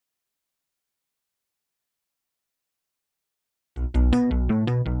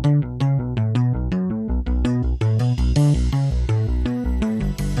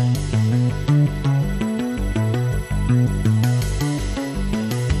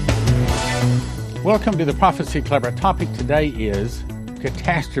Welcome to the Prophecy Club. Our topic today is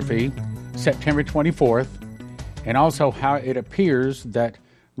Catastrophe, September 24th, and also how it appears that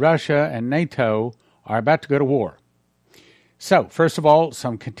Russia and NATO are about to go to war. So, first of all,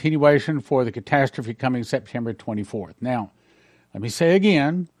 some continuation for the catastrophe coming September 24th. Now, let me say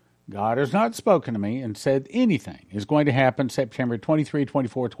again, God has not spoken to me and said anything is going to happen September 23,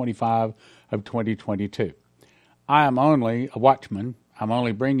 24, 25 of 2022. I am only a watchman. I'm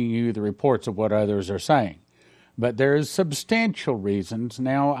only bringing you the reports of what others are saying. But there is substantial reasons.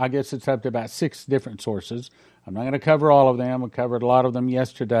 Now, I guess it's up to about 6 different sources. I'm not going to cover all of them. I covered a lot of them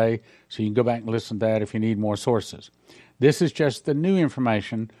yesterday, so you can go back and listen to that if you need more sources. This is just the new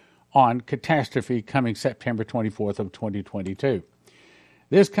information on catastrophe coming September 24th of 2022.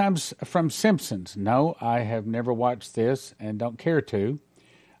 This comes from Simpsons. No, I have never watched this and don't care to.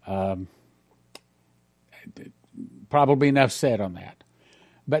 Probably enough said on that.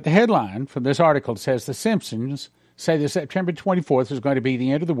 But the headline from this article says the Simpsons say that September 24th is going to be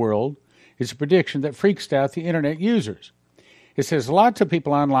the end of the world. It's a prediction that freaks out the internet users. It says lots of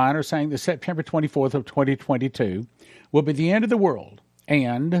people online are saying that September 24th of 2022 will be the end of the world,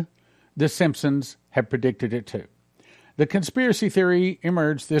 and the Simpsons have predicted it too. The conspiracy theory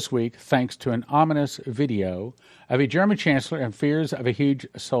emerged this week thanks to an ominous video of a German chancellor and fears of a huge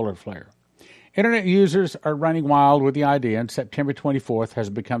solar flare. Internet users are running wild with the idea, and September 24th has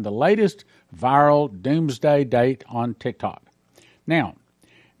become the latest viral doomsday date on TikTok. Now,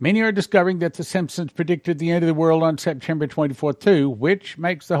 many are discovering that The Simpsons predicted the end of the world on September 24th too, which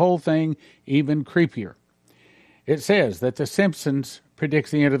makes the whole thing even creepier. It says that The Simpsons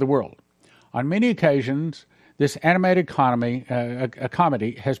predicts the end of the world. On many occasions, this animated comedy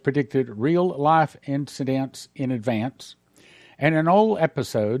has predicted real-life incidents in advance, and an old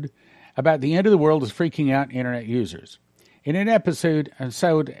episode about the end of the world is freaking out internet users. In an episode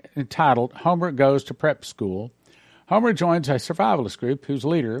entitled Homer Goes to Prep School, Homer joins a survivalist group whose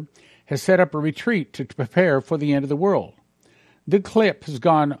leader has set up a retreat to prepare for the end of the world. The clip has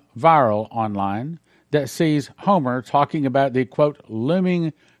gone viral online that sees Homer talking about the, quote,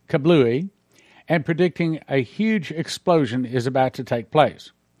 looming kablooey and predicting a huge explosion is about to take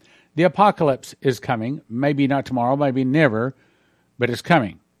place. The apocalypse is coming, maybe not tomorrow, maybe never, but it's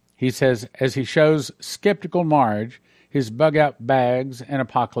coming. He says, as he shows skeptical Marge his bug-out bags and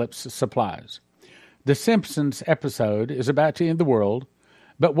apocalypse supplies. The Simpsons episode is about to end the world,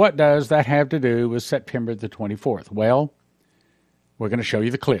 but what does that have to do with September the 24th? Well, we're going to show you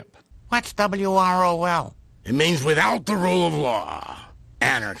the clip. What's WROL? It means without the rule of law,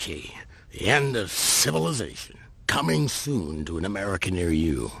 anarchy, the end of civilization, coming soon to an America near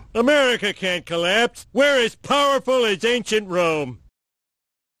you. America can't collapse. We're as powerful as ancient Rome.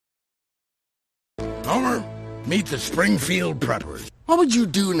 Homer, meet the Springfield Preppers. What would you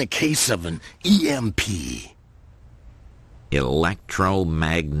do in the case of an EMP?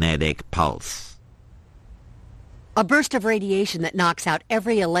 Electromagnetic pulse. A burst of radiation that knocks out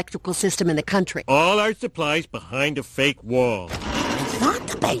every electrical system in the country. All our supplies behind a fake wall. I thought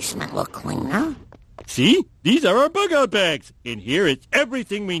the basement looked cleaner. See? These are our bug-out bags. In here is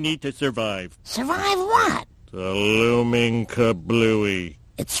everything we need to survive. Survive what? The looming kablooey.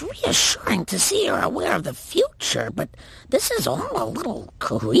 It's reassuring to see you're aware of the future, but this is all a little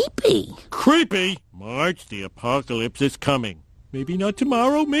creepy. Creepy? Marge, the apocalypse is coming. Maybe not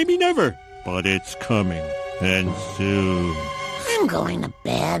tomorrow, maybe never. But it's coming. And soon. I'm going to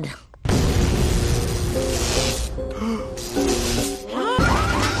bed.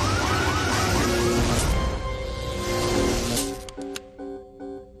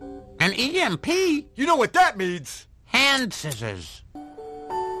 An EMP? You know what that means? Hand scissors.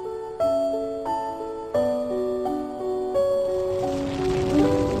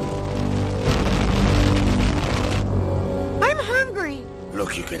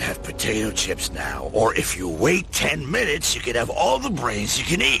 Look, you can have potato chips now, or if you wait 10 minutes, you can have all the brains you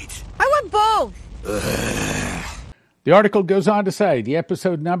can eat. I want both. The article goes on to say the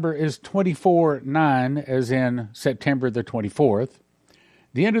episode number is 24-9, as in September the 24th.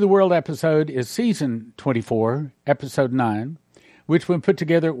 The End of the World episode is season 24, episode 9, which when put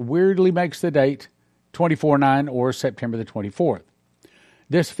together weirdly makes the date 24-9 or September the 24th.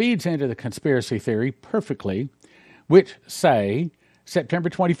 This feeds into the conspiracy theory perfectly, which say September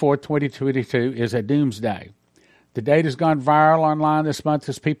 24th, 2022 is a doomsday. The date has gone viral online this month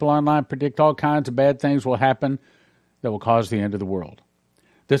as people online predict all kinds of bad things will happen that will cause the end of the world.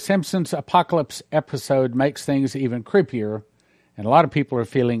 The Simpsons apocalypse episode makes things even creepier, and a lot of people are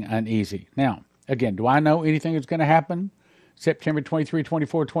feeling uneasy. Now, again, do I know anything that's going to happen September 23,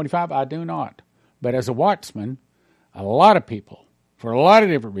 24, 25? I do not. But as a watchman, a lot of people for a lot of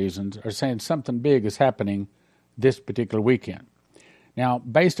different reasons, are saying something big is happening this particular weekend. Now,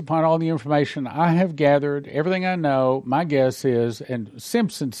 based upon all the information I have gathered, everything I know, my guess is, and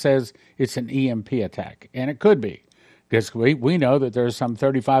Simpsons says it's an EMP attack, and it could be, because we know that there's some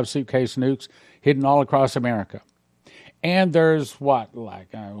 35 suitcase nukes hidden all across America. And there's like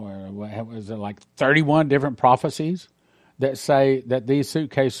 31 different prophecies that say that these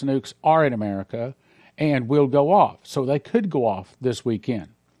suitcase nukes are in America and will go off. So they could go off this weekend.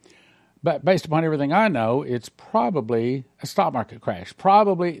 But based upon everything I know, it's probably a stock market crash,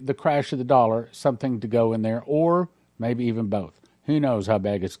 probably the crash of the dollar, something to go in there, or maybe even both. Who knows how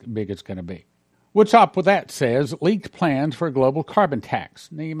big it's going to be. What's up with that says leaked plans for a global carbon tax.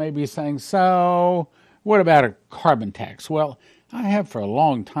 Now you may be saying, so what about a carbon tax? Well, I have for a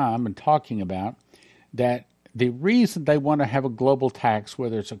long time been talking about that the reason they want to have a global tax,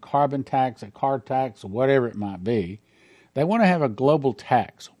 whether it's a carbon tax, a car tax, or whatever it might be, they want to have a global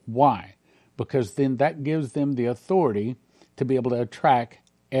tax. Why? Because then that gives them the authority to be able to track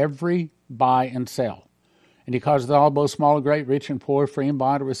every buy and sell. And he causes all, both small and great, rich and poor, free and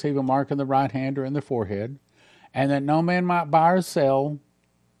bond, to receive a mark in the right hand or in the forehead, and that no man might buy or sell,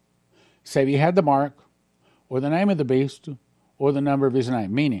 save he had the mark, or the name of the beast, or the number of his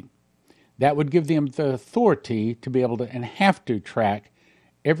name. Meaning, that would give them the authority to be able to, and have to, track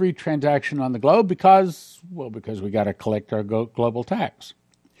every transaction on the globe because we got to collect our global tax.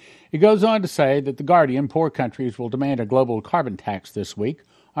 It goes on to say that The Guardian, poor countries will demand a global carbon tax this week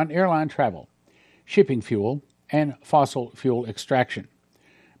on airline travel, shipping fuel, and fossil fuel extraction.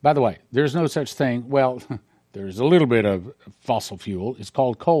 By the way, there's no such thing, well, there's a little bit of fossil fuel. It's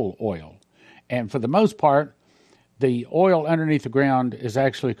called coal oil. And for the most part, the oil underneath the ground is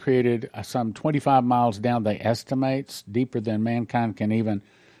actually created some 25 miles down, they estimate, deeper than mankind can even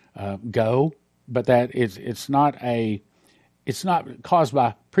go. But that is, it's not caused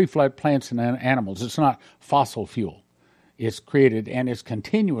by pre-flood plants and animals. It's not fossil fuel. It's created, and it's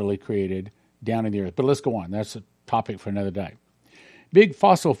continually created down in the earth. But let's go on. That's a topic for another day. Big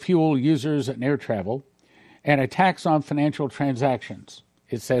fossil fuel users and air travel, and a tax on financial transactions.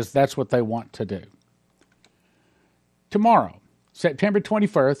 It says that's what they want to do. Tomorrow, September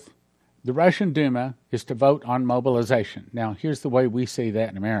 21st, the Russian Duma is to vote on mobilization. Now, here's the way we see that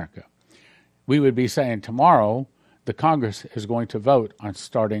in America. We would be saying tomorrow the Congress is going to vote on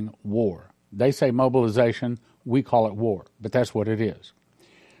starting war. They say mobilization, we call it war, but that's what it is.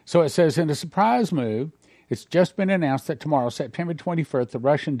 So it says, in a surprise move, it's just been announced that tomorrow, September 21st, the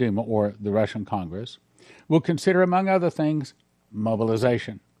Russian Duma, or the Russian Congress, will consider, among other things,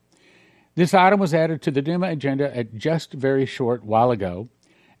 mobilization. This item was added to the Duma agenda at just a very short while ago,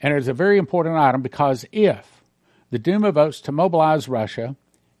 and it is a very important item because if the Duma votes to mobilize Russia,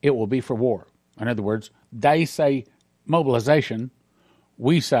 it will be for war. In other words, they say mobilization,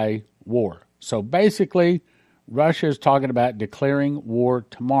 we say war. So basically, Russia is talking about declaring war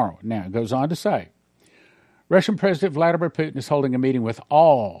tomorrow. Now, it goes on to say, Russian President Vladimir Putin is holding a meeting with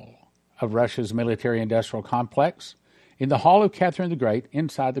all of Russia's military-industrial complex in the Hall of Catherine the Great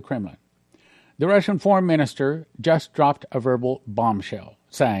inside the Kremlin. The Russian foreign minister just dropped a verbal bombshell,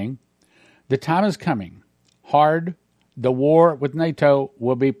 saying, the time is coming. Hard, the war with NATO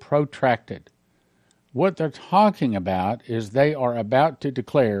will be protracted. What they're talking about is they are about to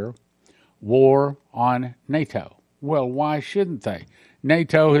declare war on NATO. Well, why shouldn't they?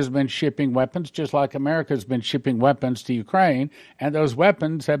 NATO has been shipping weapons just like America has been shipping weapons to Ukraine, and those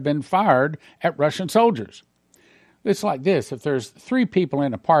weapons have been fired at Russian soldiers. It's like this. If there's 3 people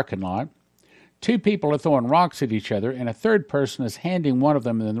in a parking lot, 2 people are throwing rocks at each other, and a third person is handing one of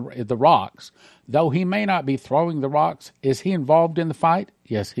them the rocks. Though he may not be throwing the rocks, is he involved in the fight?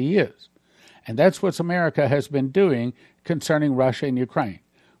 Yes, he is. And that's what America has been doing concerning Russia and Ukraine.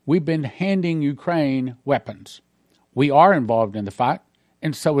 We've been handing Ukraine weapons. We are involved in the fight,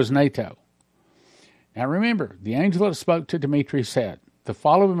 and so is NATO. Now remember, the angel that spoke to Dmitry said, the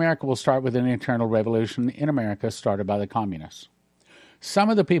fall of America will start with an internal revolution in America started by the communists.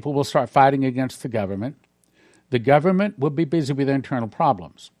 Some of the people will start fighting against the government. The government will be busy with internal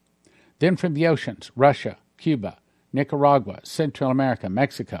problems. Then from the oceans, Russia, Cuba, Nicaragua, Central America,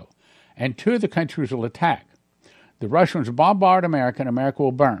 Mexico, and 2 of the countries will attack. The Russians will bombard America, and America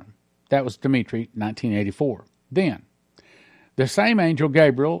will burn. That was Dmitry, 1984. Then, the same angel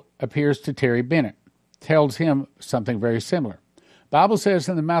Gabriel appears to Terry Bennett, tells him something very similar. The Bible says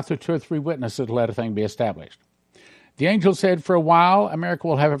in the mouth of 2 or 3 witnesses let a thing be established. The angel said, for a while, America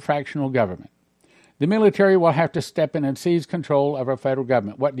will have a fractional government. The military will have to step in and seize control of our federal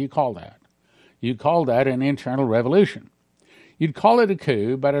government. What do you call that? You call that an internal revolution. You'd call it a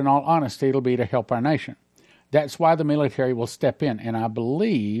coup, but in all honesty, it'll be to help our nation. That's why the military will step in. And I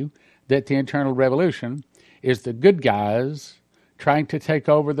believe that the internal revolution is the good guys trying to take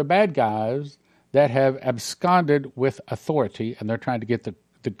over the bad guys that have absconded with authority, and they're trying to get the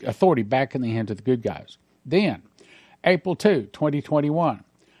authority back in the hands of the good guys. Then, April 2, 2021,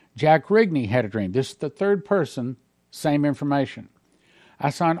 Jack Rigney had a dream. This is the third person, same information. I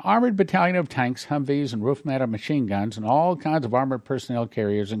saw an armored battalion of tanks, Humvees, and roof-mounted machine guns, and all kinds of armored personnel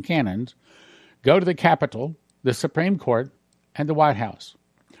carriers and cannons go to the Capitol, the Supreme Court, and the White House.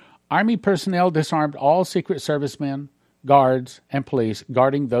 Army personnel disarmed all Secret Servicemen, guards, and police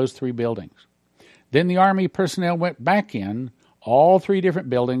guarding those three buildings. Then the Army personnel went back in all three different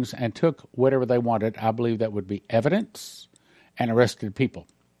buildings and took whatever they wanted. I believe that would be evidence, and arrested people.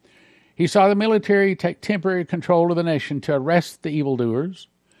 He saw the military take temporary control of the nation to arrest the evildoers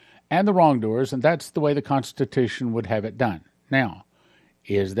and the wrongdoers, and that's the way the Constitution would have it done. Now,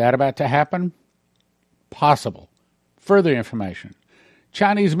 is that about to happen? Possible. Further information.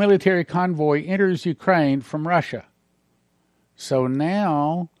 Chinese military convoy enters Ukraine from Russia. So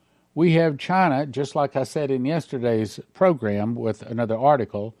now we have China, just like I said in yesterday's program with another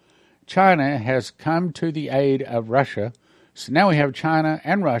article, China has come to the aid of Russia. So now we have China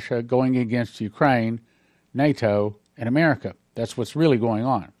and Russia going against Ukraine, NATO, and America. That's what's really going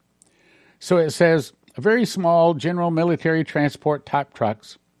on. So it says a very small general military transport type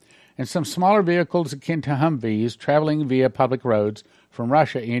trucks and some smaller vehicles akin to Humvees traveling via public roads from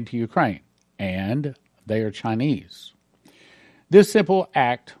Russia into Ukraine. And they are Chinese. This simple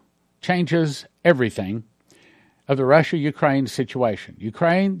act changes everything of the Russia-Ukraine situation.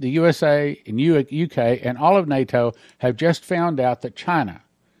 Ukraine, the USA, and UK, and all of NATO have just found out that China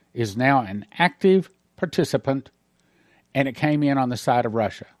is now an active participant, and it came in on the side of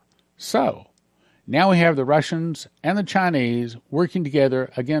Russia. So, now we have the Russians and the Chinese working together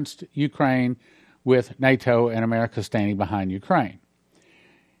against Ukraine with NATO and America standing behind Ukraine.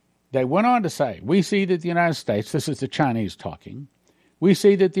 They went on to say, we see that the United States, this is the Chinese talking, we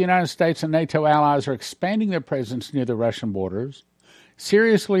see that the United States and NATO allies are expanding their presence near the Russian borders,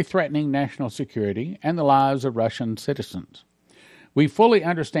 seriously threatening national security and the lives of Russian citizens. We fully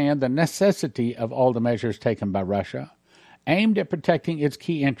understand the necessity of all the measures taken by Russia, aimed at protecting its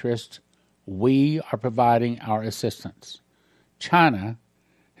key interests. We are providing our assistance. China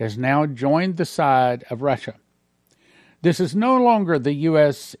has now joined the side of Russia. This is no longer the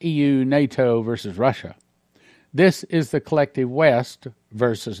U.S., EU, NATO versus Russia. This is the collective West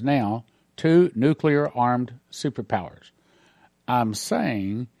versus now two nuclear-armed superpowers. I'm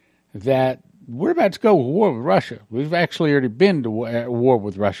saying that we're about to go to war with Russia. We've actually already been to war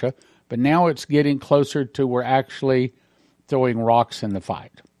with Russia, but now it's getting closer to we're actually throwing rocks in the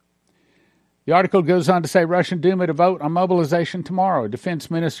fight. The article goes on to say Russian Duma to vote on mobilization tomorrow. Defense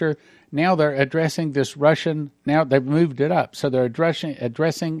minister, now they're addressing this Russian, now they've moved it up, so they're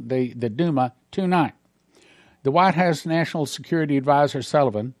addressing the Duma tonight. The White House National Security Advisor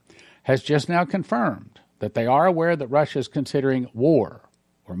Sullivan has just now confirmed that they are aware that Russia is considering war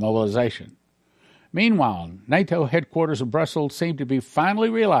or mobilization. Meanwhile, NATO headquarters in Brussels seem to be finally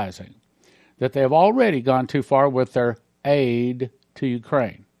realizing that they have already gone too far with their aid to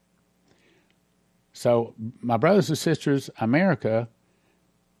Ukraine. So, my brothers and sisters, America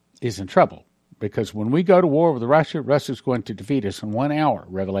is in trouble because when we go to war with Russia, Russia's going to defeat us in 1 hour,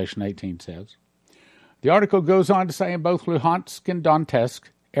 Revelation 18 says. The article goes on to say in both Luhansk and Donetsk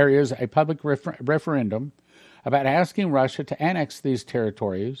areas, a public referendum about asking Russia to annex these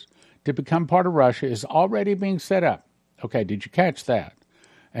territories to become part of Russia is already being set up. Okay, did you catch that?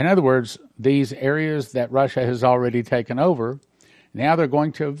 In other words, these areas that Russia has already taken over, now they're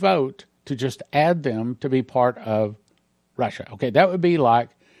going to vote to just add them to be part of Russia. Okay, that would be like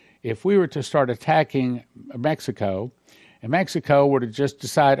if we were to start attacking Mexico, and Mexico were to just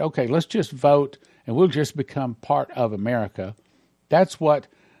decide, okay, let's just vote and we'll just become part of America. That's what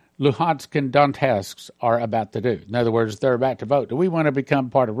Luhansk and Donetsk are about to do. In other words, they're about to vote. Do we want to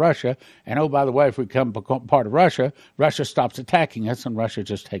become part of Russia? And oh, by the way, if we become part of Russia, Russia stops attacking us and Russia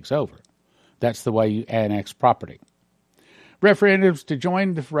just takes over. That's the way you annex property. Referendums to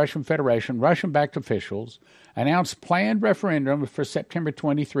join the Russian Federation, Russian-backed officials announced planned referendum for September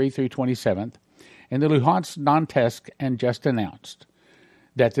 23 through 27th in the Luhansk, Donetsk, and just announced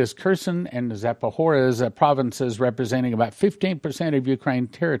that this Kherson and Zaporizhzhia provinces representing about 15% of Ukraine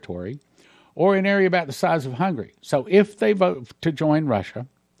territory, or an area about the size of Hungary. So if they vote to join Russia,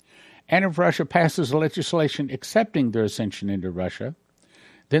 and if Russia passes legislation accepting their ascension into Russia,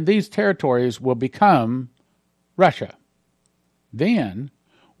 then these territories will become Russia. Then,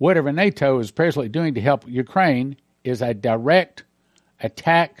 whatever NATO is presently doing to help Ukraine is a direct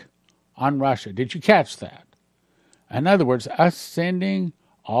attack on Russia. Did you catch that? In other words, us sending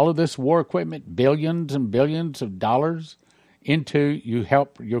all of this war equipment, billions and billions of dollars into you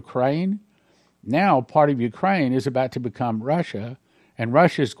help Ukraine. Now part of Ukraine is about to become Russia, and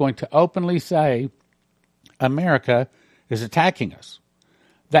Russia is going to openly say America is attacking us.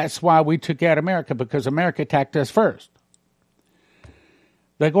 That's why we took out America, because America attacked us first.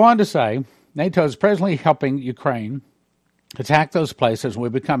 They go on to say NATO is presently helping Ukraine attack those places and will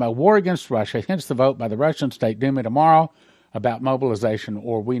become a war against Russia, hence the vote by the Russian State Duma tomorrow about mobilization,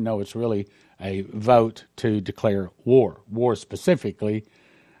 or we know it's really a vote to declare war specifically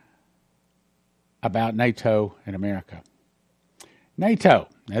about NATO and America. NATO.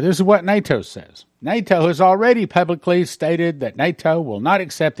 Now, this is what NATO says. NATO has already publicly stated that NATO will not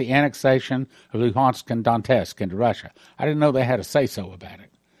accept the annexation of Luhansk and Donetsk into Russia. I didn't know they had a say-so about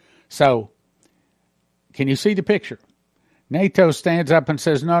it. So, can you see the picture? NATO stands up and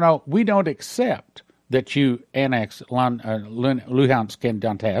says, no, we don't accept that you annex Luhansk and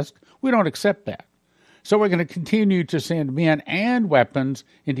Donetsk. We don't accept that. So we're going to continue to send men and weapons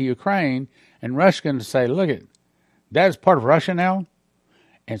into Ukraine, and Russia's going to say, look, that is part of Russia now,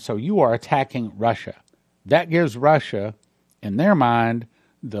 and so you are attacking Russia. That gives Russia, in their mind,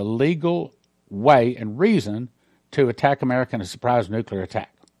 the legal way and reason to attack America in a surprise nuclear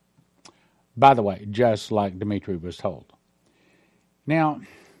attack. By the way, just like Dmitry was told. Now,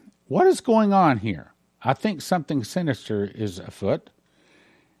 what is going on here? I think something sinister is afoot.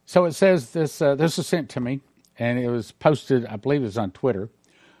 So it says this was sent to me, and it was posted, I believe it was on Twitter.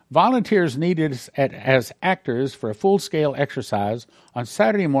 Volunteers needed as actors for a full-scale exercise on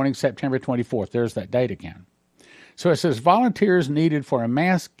Saturday morning, September 24th. There's that date again. So it says volunteers needed for a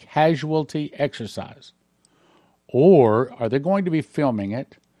mass casualty exercise. Or are they going to be filming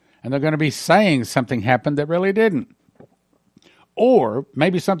it, and they're going to be saying something happened that really didn't? Or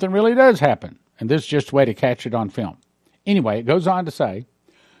maybe something really does happen, and this is just a way to catch it on film. Anyway, it goes on to say,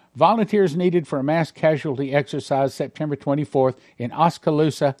 volunteers needed for a mass casualty exercise September 24th in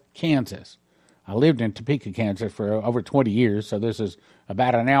Oskaloosa, Kansas. I lived in Topeka, Kansas for over 20 years, so this is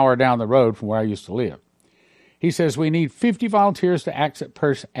about an hour down the road from where I used to live. He says we need 50 volunteers to act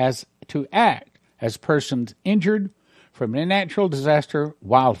as persons injured from a natural disaster,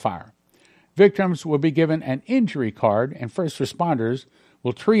 wildfire. Victims will be given an injury card, and first responders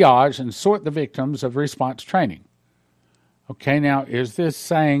will triage and sort the victims of response training. Okay, now, is this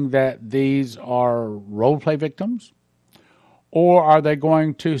saying that these are role-play victims? Or are they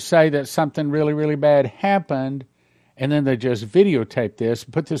going to say that something really, really bad happened, and then they just videotape this,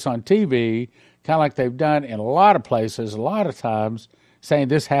 put this on TV, kind of like they've done in a lot of places, a lot of times, saying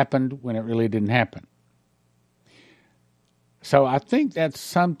this happened when it really didn't happen? So I think that's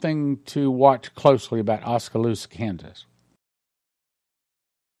something to watch closely about Oskaloosa, Kansas.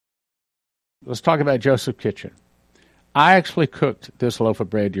 Let's talk about Joseph Kitchen. I actually cooked this loaf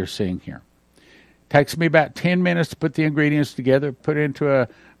of bread you're seeing here. Takes me about 10 minutes to put the ingredients together, put it into a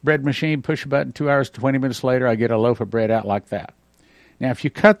bread machine, push a button, 2 hours, 20 minutes later, I get a loaf of bread out like that. Now, if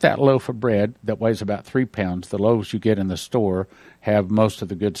you cut that loaf of bread that weighs about 3 pounds, the loaves you get in the store have most of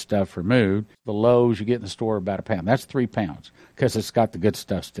the good stuff removed. The loaves you get in the store are about a pound. That's 3 pounds because it's got the good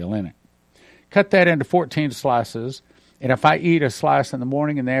stuff still in it. Cut that into 14 slices, and if I eat a slice in the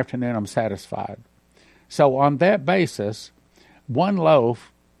morning and the afternoon, I'm satisfied. So on that basis, one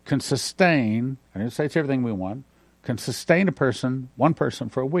loaf can sustain, I didn't say it's everything we want, can sustain one person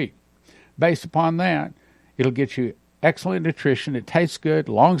for a week. Based upon that, it'll get you excellent nutrition. It tastes good,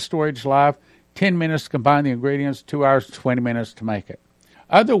 long storage life, 10 minutes to combine the ingredients, 2 hours, 20 minutes to make it.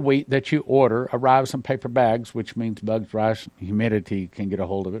 Other wheat that you order arrives in paper bags, which means bugs, rice, humidity can get a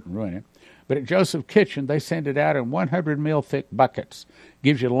hold of it and ruin it. But at Joseph Kitchen, they send it out in 100 mil thick buckets.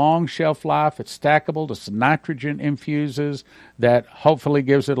 Gives you long shelf life. It's stackable. There's nitrogen infuses that hopefully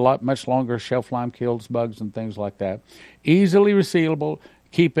gives it much longer shelf life, kills bugs and things like that. Easily resealable.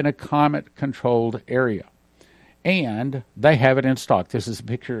 Keep in a climate-controlled area. And they have it in stock. This is a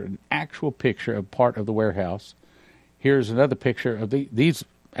picture, an actual picture of part of the warehouse. Here's another picture of these.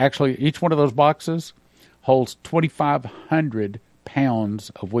 Actually, each one of those boxes holds 2,500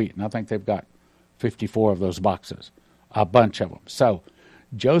 pounds of wheat. And I think they've got 54 of those boxes, a bunch of them. So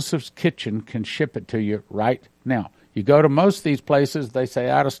Joseph's Kitchen can ship it to you right now. You go to most of these places, they say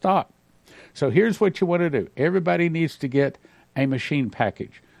out of stock. So here's what you want to do. Everybody needs to get a machine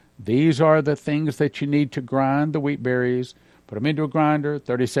package. These are the things that you need to grind the wheat berries. Put them into a grinder.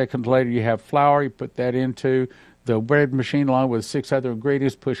 30 seconds later, you have flour. You put that into the bread machine along with 6 other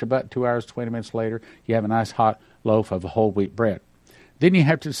ingredients. Push a button. 2 hours, 20 minutes later, you have a nice hot loaf of whole wheat bread. Then you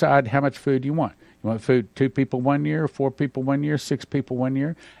have to decide how much food you want. You want food 2 people 1 year, 4 people 1 year, 6 people 1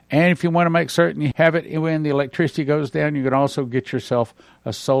 year. And if you want to make certain you have it when the electricity goes down, you can also get yourself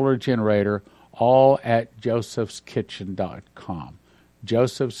a solar generator, all at josephskitchen.com.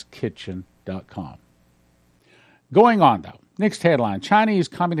 josephskitchen.com. Going on, though. Next headline, Chinese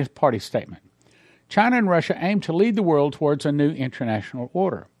Communist Party statement. China and Russia aim to lead the world towards a new international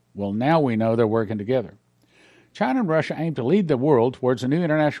order. Well, now we know they're working together. China and Russia aim to lead the world towards a new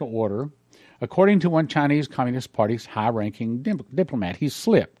international order, according to one Chinese Communist Party's high-ranking diplomat. He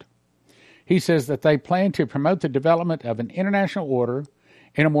slipped. He says that they plan to promote the development of an international order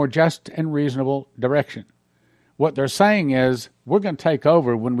in a more just and reasonable direction. What they're saying is, we're going to take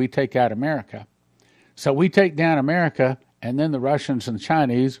over when we take out America. So we take down America, and then the Russians and the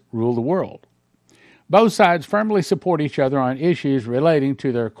Chinese rule the world. Both sides firmly support each other on issues relating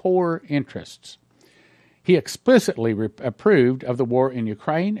to their core interests. He explicitly approved of the war in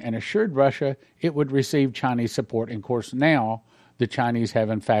Ukraine and assured Russia it would receive Chinese support. And of course, now the Chinese have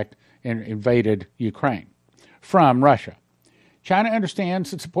in fact invaded Ukraine from Russia. China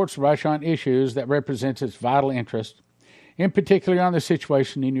understands and supports Russia on issues that represent its vital interest, in particular on the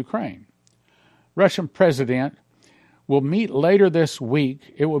situation in Ukraine. Russian President will meet later this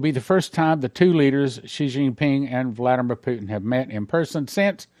week. It will be the first time the two leaders, Xi Jinping and Vladimir Putin, have met in person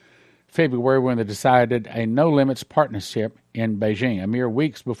since February, when they decided a no-limits partnership in Beijing, a mere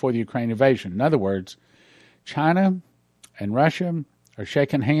weeks before the Ukraine invasion. In other words, China and Russia are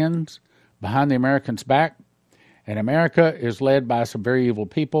shaking hands behind the Americans' back, and America is led by some very evil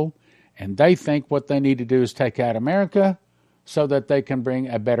people, and they think what they need to do is take out America so that they can bring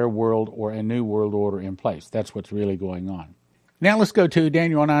a better world or a new world order in place. That's what's really going on. Now let's go to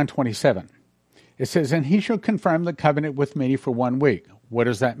Daniel 9:27. It says, "And he shall confirm the covenant with many for 1 week." What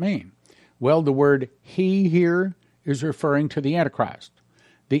does that mean? Well, the word he here is referring to the Antichrist.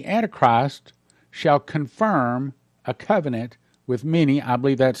 The Antichrist shall confirm a covenant with many, I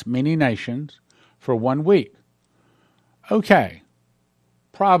believe that's many nations, for 1 week. Okay.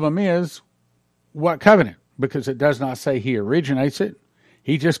 Problem is, what covenant? Because it does not say he originates it.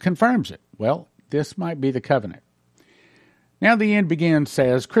 He just confirms it. Well, this might be the covenant. Now the end begins,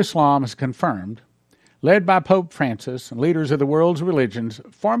 says, Chrislam is confirmed, led by Pope Francis and leaders of the world's religions,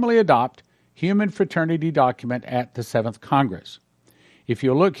 formally adopt Human Fraternity document at the 7th Congress. If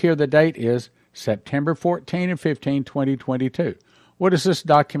you look here, the date is September 14 and 15, 2022. What does this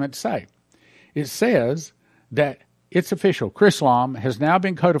document say? It says that it's official. Chrislam has now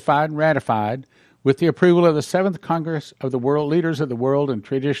been codified and ratified with the approval of the 7th Congress of the World Leaders of the World and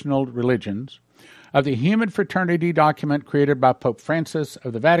Traditional Religions of the Human Fraternity document created by Pope Francis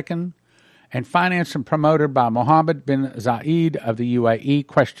of the Vatican and financed and promoted by Mohammed bin Zayed of the UAE.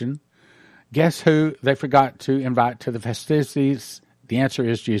 Question: guess who they forgot to invite to the festivities? The answer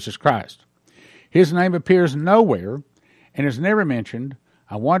is Jesus Christ. His name appears nowhere and is never mentioned.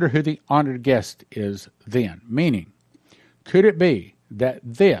 I wonder who the honored guest is then. Meaning, could it be that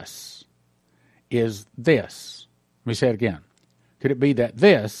this is this? Let me say it again. Could it be that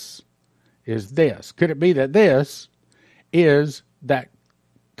this is this? Could it be that this is that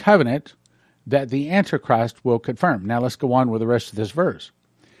covenant that the Antichrist will confirm? Now let's go on with the rest of this verse.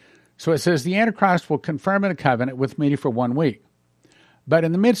 So it says, the Antichrist will confirm a covenant with many for 1 week. But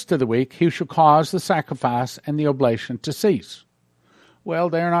in the midst of the week, he shall cause the sacrifice and the oblation to cease. Well,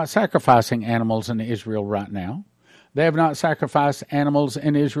 they're not sacrificing animals in Israel right now. They have not sacrificed animals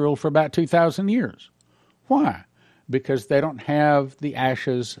in Israel for about 2,000 years. Why? Because they don't have the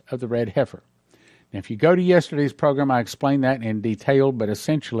ashes of the red heifer. Now, if you go to yesterday's program, I explained that in detail, but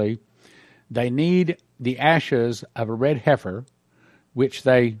essentially, they need the ashes of a red heifer, which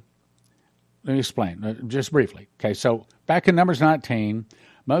they... Let me explain, just briefly. Okay, so back in Numbers 19,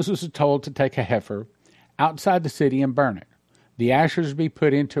 Moses was told to take a heifer outside the city and burn it. The ashes be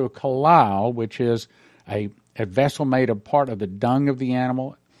put into a kalal, which is a vessel made of part of the dung of the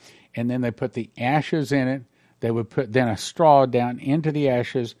animal, and then they put the ashes in it. They would put then a straw down into the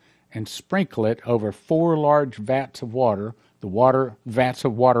ashes and sprinkle it over 4 large vats of water, vats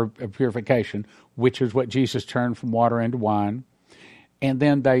of water purification, which is what Jesus turned from water into wine. And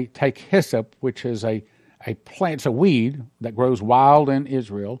then they take hyssop, which is a plant, it's a weed that grows wild in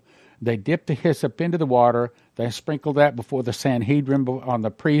Israel. They dip the hyssop into the water. They sprinkle that before the Sanhedrin, on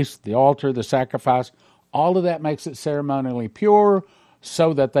the priest, the altar, the sacrifice. All of that makes it ceremonially pure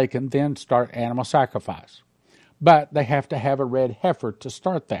so that they can then start animal sacrifice. But they have to have a red heifer to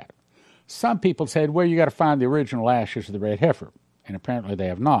start that. Some people said, well, you got to find the original ashes of the red heifer. And apparently they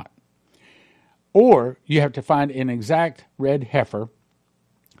have not. Or you have to find an exact red heifer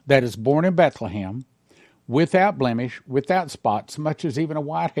that is born in Bethlehem, without blemish, without spot, so much as even a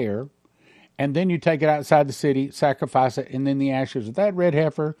white hair, and then you take it outside the city, sacrifice it, and then the ashes of that red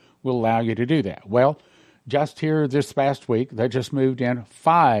heifer will allow you to do that. Well, just here this past week, they just moved in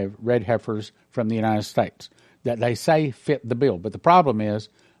 5 red heifers from the United States that they say fit the bill. But the problem is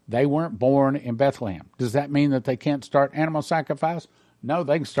they weren't born in Bethlehem. Does that mean that they can't start animal sacrifice? No,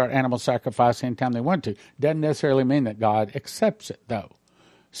 they can start animal sacrifice anytime they want to. Doesn't necessarily mean that God accepts it, though.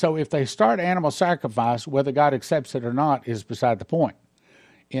 So if they start animal sacrifice, whether God accepts it or not is beside the point.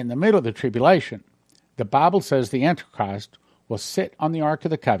 In the middle of the tribulation, the Bible says the Antichrist will sit on the Ark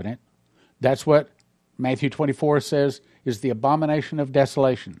of the Covenant. That's what Matthew 24 says is the abomination of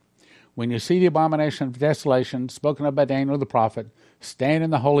desolation. When you see the abomination of desolation spoken of by Daniel the prophet, stand in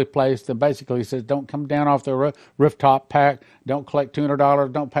the holy place, then basically he says, don't come down off the rooftop, pack, don't collect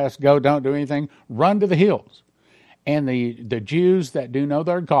 $200, don't pass go, don't do anything, run to the hills. And the Jews that do know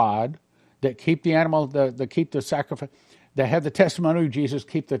their God, that keep the animal, that keep the sacrifice, that have the testimony of Jesus,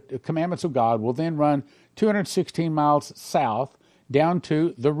 keep the commandments of God, will then run 216 miles south down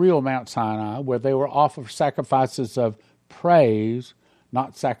to the real Mount Sinai, where they were offered sacrifices of praise,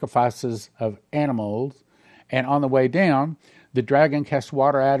 not sacrifices of animals. And on the way down, the dragon cast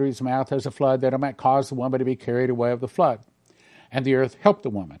water out of his mouth as a flood, that it might cause the woman to be carried away of the flood. And the earth helped the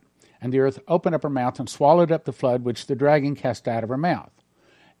woman. And the earth opened up her mouth and swallowed up the flood which the dragon cast out of her mouth.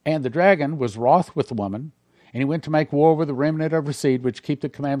 And the dragon was wroth with the woman, and he went to make war with the remnant of her seed, which keep the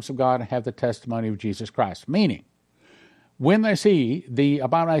commandments of God and have the testimony of Jesus Christ. Meaning, when they see the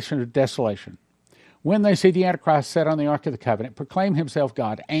abomination of desolation, when they see the Antichrist set on the Ark of the Covenant, proclaim himself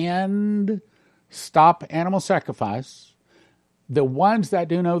God, and stop animal sacrifice, the ones that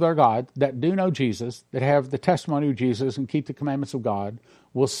do know their God, that do know Jesus, that have the testimony of Jesus and keep the commandments of God,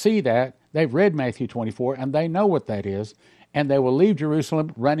 will see that. They've read Matthew 24, and they know what that is, and they will leave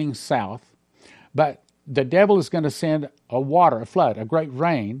Jerusalem running south. But the devil is going to send a flood, a great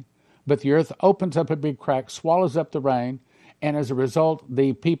rain, but the earth opens up a big crack, swallows up the rain, and as a result,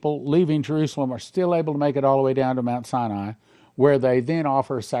 the people leaving Jerusalem are still able to make it all the way down to Mount Sinai, where they then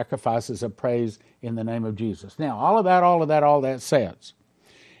offer sacrifices of praise in the name of Jesus. Now, all that says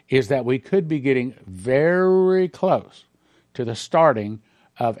is that we could be getting very close to the starting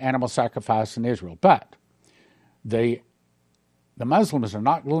of animal sacrifice in Israel. But the Muslims are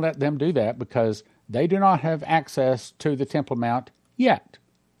not going to let them do that because they do not have access to the Temple Mount yet.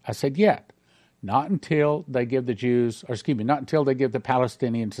 I said yet. Not until they give not until they give the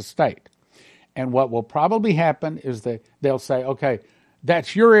Palestinians a state. And what will probably happen is that they'll say, okay,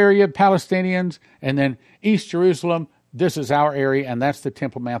 that's your area, Palestinians, and then East Jerusalem, this is our area, and that's the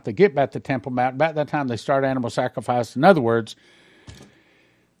Temple Mount. They get back to the Temple Mount. About that time, they start animal sacrifice. In other words,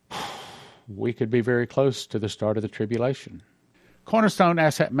 we could be very close to the start of the tribulation.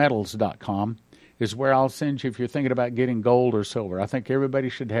 CornerstoneAssetMetals.com is where I'll send you if you're thinking about getting gold or silver. I think everybody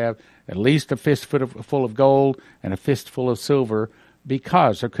should have at least a fistful of gold and a fistful of silver,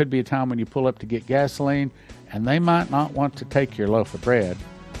 because there could be a time when you pull up to get gasoline and they might not want to take your loaf of bread.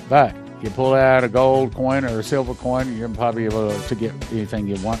 But you pull out a gold coin or a silver coin, you're probably able to get anything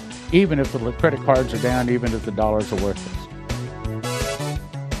you want, even if the credit cards are down, even if the dollars are worthless.